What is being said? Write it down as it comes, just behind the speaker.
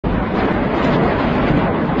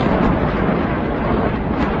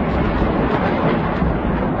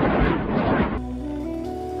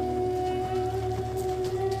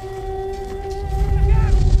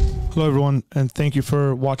Hello everyone, and thank you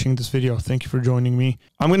for watching this video. Thank you for joining me.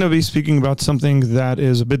 I'm going to be speaking about something that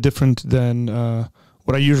is a bit different than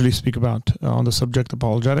what I usually speak about on the subject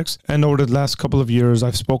apologetics. And over the last couple of years,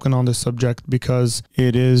 I've spoken on this subject because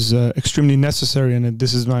it is extremely necessary, and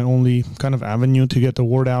this is my only kind of avenue to get the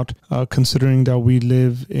word out, considering that we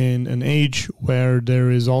live in an age where there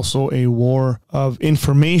is also a war of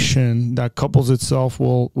information that couples itself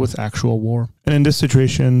with actual war. And in this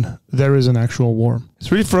situation, there is an actual war.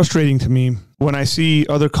 It's really frustrating to me when I see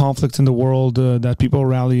other conflicts in the world that people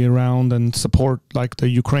rally around and support, like the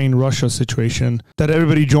Ukraine-Russia situation, that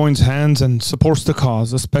everybody joins hands and supports the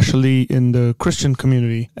cause, especially in the Christian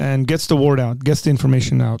community, and gets the word out, gets the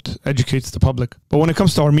information out, educates the public. But when it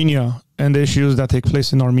comes to Armenia and the issues that take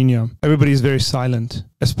place in Armenia, everybody is very silent,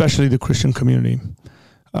 especially the Christian community.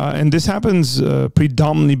 And this happens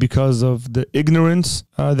predominantly because of the ignorance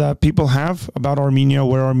that people have about Armenia,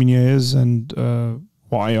 where Armenia is, and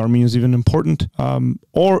why Armenia is even important.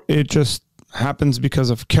 Or it just happens because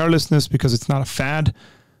of carelessness, because it's not a fad,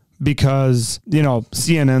 because, you know,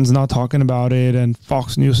 CNN's not talking about it, and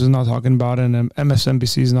Fox News is not talking about it, and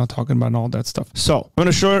MSNBC is not talking about all that stuff. So I'm going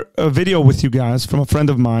to share a video with you guys from a friend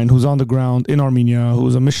of mine who's on the ground in Armenia,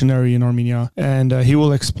 who's a missionary in Armenia, and he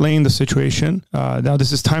will explain the situation. Now,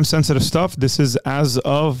 this is time-sensitive stuff. This is as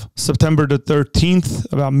of September the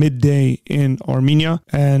 13th, about midday in Armenia.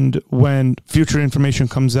 And when future information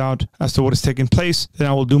comes out as to what is taking place, then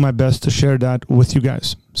I will do my best to share that with you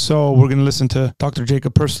guys. So we're going to listen to Dr.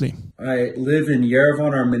 Jacob Persley. I live in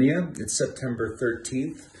Yerevan, Armenia. It's September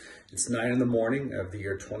 13th. It's 9 in the morning of the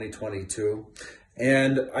year 2022.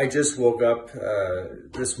 And I just woke up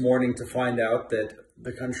this morning to find out that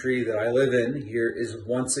the country that I live in here is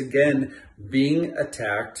once again being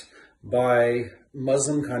attacked by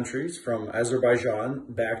Muslim countries, from Azerbaijan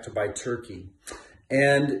backed by Turkey.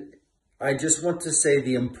 And I just want to say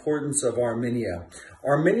the importance of Armenia.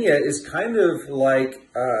 Armenia is kind of like,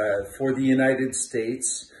 for the United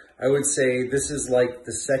States, I would say this is like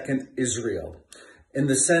the second Israel, in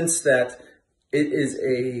the sense that it is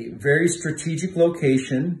a very strategic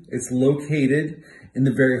location. It's located in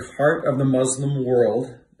the very heart of the Muslim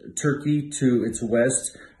world, Turkey to its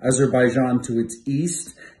west, Azerbaijan to its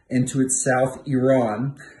east, and to its south,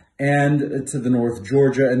 Iran, and to the north,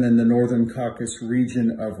 Georgia, and then the northern Caucasus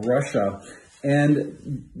region of Russia.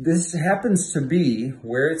 And this happens to be,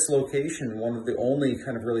 where its location, one of the only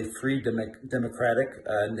kind of really free democratic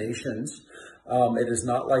nations. It is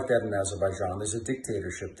not like that in Azerbaijan. There's a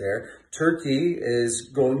dictatorship there. Turkey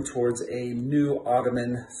is going towards a new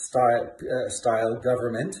Ottoman style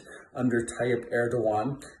government under Tayyip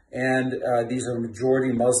Erdogan. And these are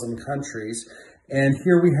majority Muslim countries. And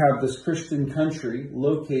here we have this Christian country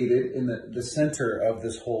located in the center of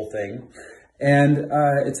this whole thing. And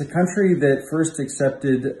it's a country that first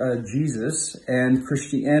accepted Jesus and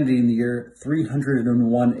Christianity in the year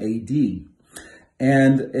 301 AD.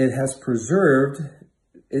 And it has preserved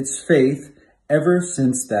its faith ever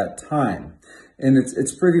since that time. And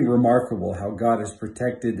it's pretty remarkable how God has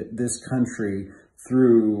protected this country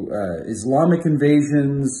through Islamic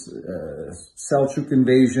invasions, Seljuk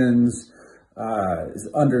invasions,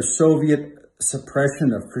 under Soviet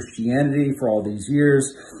suppression of Christianity for all these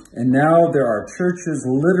years. And now there are churches,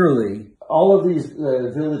 literally, all of these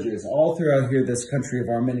villages, all throughout here, this country of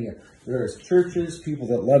Armenia. There's churches, people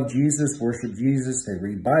that love Jesus, worship Jesus, they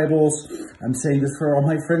read Bibles. I'm saying this for all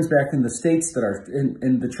my friends back in the States that are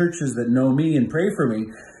in the churches that know me and pray for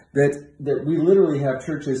me, that we literally have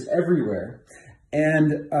churches everywhere.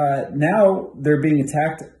 And now they're being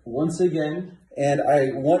attacked once again. And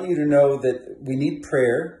I want you to know that we need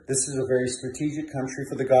prayer. This is a very strategic country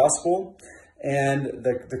for the gospel, and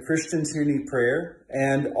the Christians here need prayer.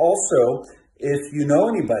 And also, if you know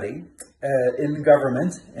anybody in the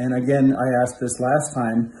government, and again, I asked this last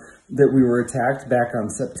time that we were attacked back on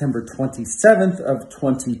September 27th of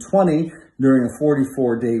 2020 during a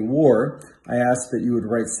 44-day war, I asked that you would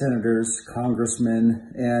write senators,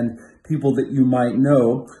 congressmen, and people that you might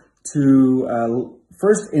know to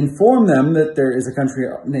first inform them that there is a country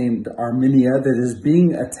named Armenia that is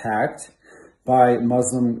being attacked by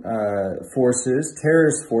Muslim forces,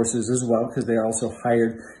 terrorist forces as well, because they also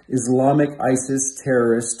hired Islamic ISIS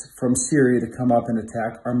terrorists from Syria to come up and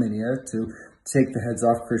attack Armenia to take the heads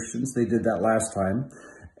off Christians. They did that last time.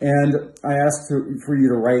 And I asked for you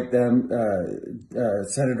to write them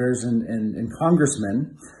senators and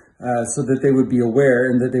congressmen so that they would be aware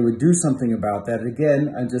and that they would do something about that.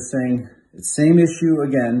 Again, I'm just saying, same issue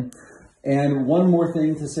again. And one more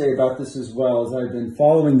thing to say about this as well is I've been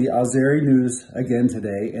following the Azeri news again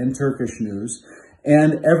today and Turkish news,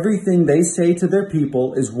 and everything they say to their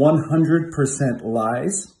people is 100%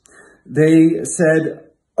 lies. they said,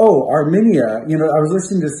 oh, Armenia, I was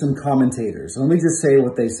listening to some commentators. Let me just say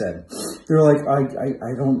what they said. They're like,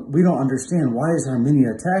 we don't understand. Why is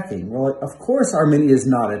Armenia attacking? Well, of course Armenia is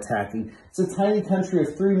not attacking. It's a tiny country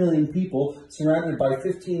of 3 million people surrounded by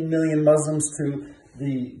 15 million Muslims to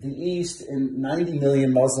the east and 90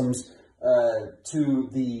 million Muslims to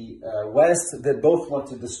the west that both want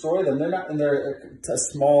to destroy them. They're a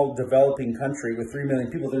small developing country with 3 million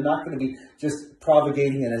people. They're not going to be just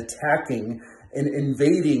propagating and attacking and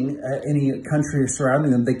invading any country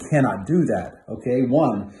surrounding them. They cannot do that. Okay,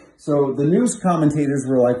 one. So the news commentators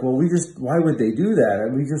were like, well, why would they do that?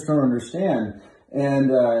 We just don't understand. And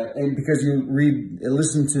because you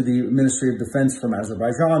listen to the Ministry of Defense from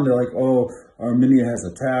Azerbaijan, they're like, oh, Armenia has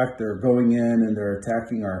attacked, they're going in and they're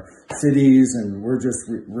attacking our cities and we're just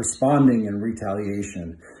responding in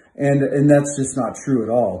retaliation. And that's just not true at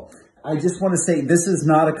all. I just want to say this is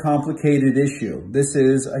not a complicated issue. This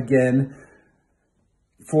is, again,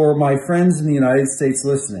 for my friends in the United States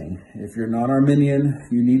listening, if you're not Armenian,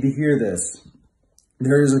 you need to hear this.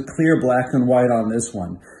 There is a clear black and white on this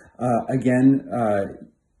one.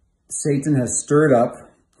 Satan has stirred up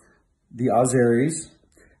the Azeris,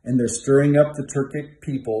 and they're stirring up the Turkic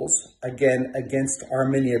peoples, again, against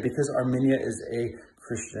Armenia, because Armenia is a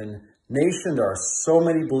Christian nation. There are so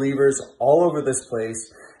many believers all over this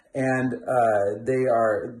place, and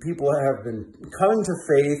people have been coming to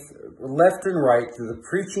faith left and right through the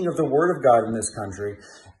preaching of the Word of God in this country,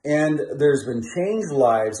 and there's been changed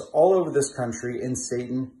lives all over this country, and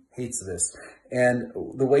Satan hates this. And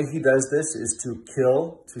the way he does this is to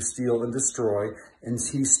kill, to steal, and destroy, and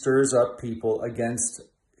he stirs up people against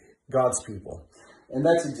God's people. And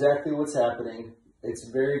that's exactly what's happening. It's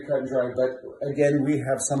very cut and dry, but again, we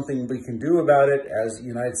have something we can do about it as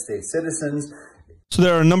United States citizens. So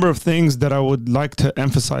there are a number of things that I would like to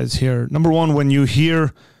emphasize here. Number one, when you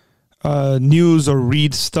hear news or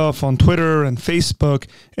read stuff on Twitter and Facebook,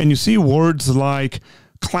 and you see words like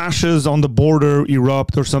clashes on the border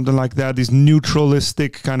erupt or something like that, these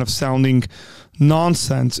neutralistic kind of sounding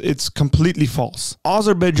nonsense, it's completely false.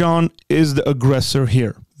 Azerbaijan is the aggressor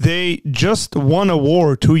here. They just won a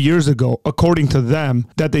war 2 years ago, according to them,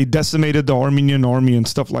 that they decimated the Armenian army and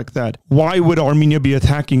stuff like that. Why would Armenia be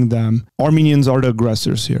attacking them? Armenians are the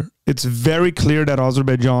aggressors here. It's very clear that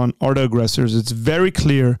Azerbaijan are the aggressors. It's very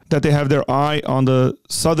clear that they have their eye on the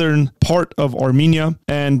southern part of Armenia,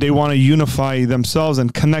 and they want to unify themselves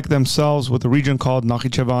and connect themselves with a region called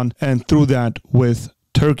Nakhichevan, and through that with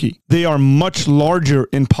Turkey. They are much larger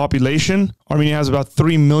in population. Armenia has about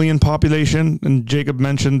 3 million population, and Jacob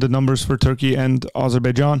mentioned the numbers for Turkey and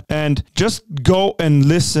Azerbaijan. And just go and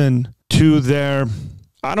listen to their,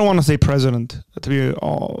 I don't want to say president, to be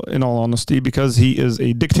in all honesty, because he is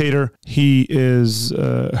a dictator. He is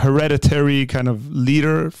a hereditary kind of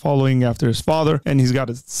leader following after his father, and he's got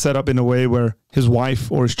it set up in a way where his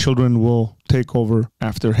wife or his children will take over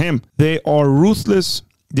after him. They are ruthless.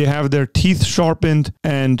 They have their teeth sharpened,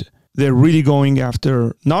 and they're really going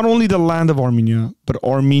after not only the land of Armenia, but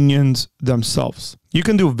Armenians themselves. You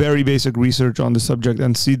can do very basic research on the subject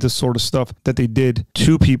and see the sort of stuff that they did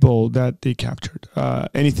to people that they captured.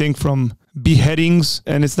 Anything from beheadings,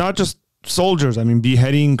 and it's not just soldiers. I mean,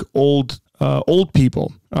 beheading old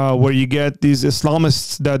people, where you get these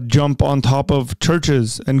Islamists that jump on top of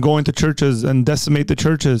churches and go into churches and decimate the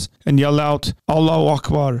churches and yell out, Allahu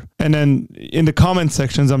Akbar. And then in the comment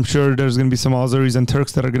sections, I'm sure there's going to be some Azeris and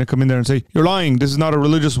Turks that are going to come in there and say, you're lying. This is not a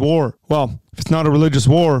religious war. Well, if it's not a religious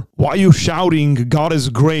war, why are you shouting God is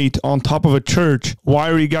great on top of a church? Why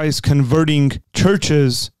are you guys converting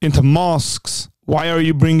churches into mosques? Why are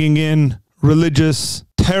you bringing in religious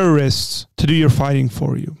terrorists to do your fighting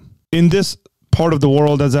for you? In this part of the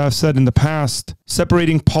world, as I've said in the past,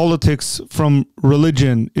 separating politics from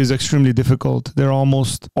religion is extremely difficult. They're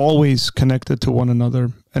almost always connected to one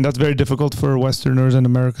another. And that's very difficult for Westerners and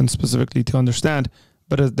Americans specifically to understand.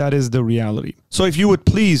 But that is the reality. So if you would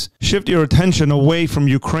please shift your attention away from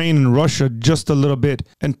Ukraine and Russia just a little bit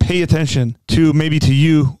and pay attention to maybe to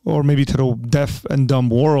you or maybe to the deaf and dumb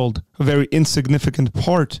world, a very insignificant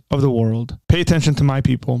part of the world. Pay attention to my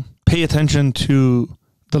people. Pay attention to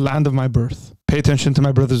the land of my birth. Pay attention to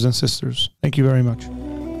my brothers and sisters. Thank you very much.